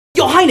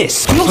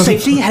Highness, for your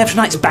safety ahead of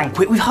tonight's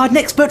banquet, we've hired an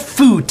expert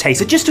food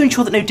taster just to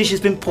ensure that no dish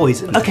has been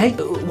poisoned. Okay,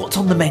 what's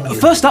on the menu?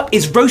 First up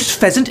is roast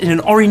pheasant in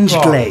an orange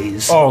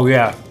glaze. Oh,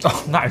 yeah.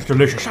 Oh, that is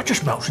delicious. That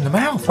just melts in the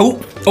mouth. Oh,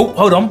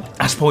 hold on.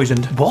 That's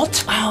poisoned.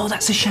 What? Oh,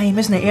 that's a shame,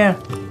 isn't it?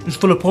 Yeah, it's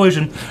full of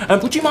poison.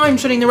 Would you mind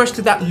sending the rest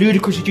of that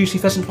ludicrously juicy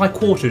pheasant to my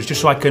quarters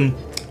just so I can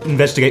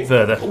investigate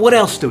further? What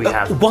else do we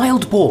have?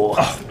 Wild boar.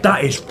 Oh,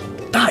 that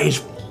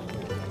is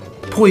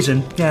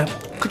poison. Yeah.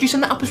 Could you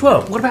send that up as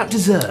well? What about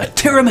dessert?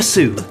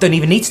 Tiramisu. Don't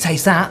even need to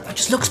taste that. It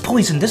just looks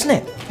poisoned, doesn't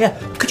it? Yeah.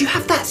 Could you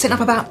have that sent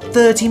up about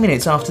 30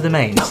 minutes after the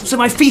main? So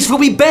my feast will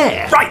be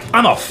bare. Right,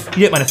 I'm off.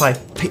 You don't mind if I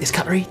pick this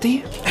cutlery, do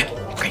you?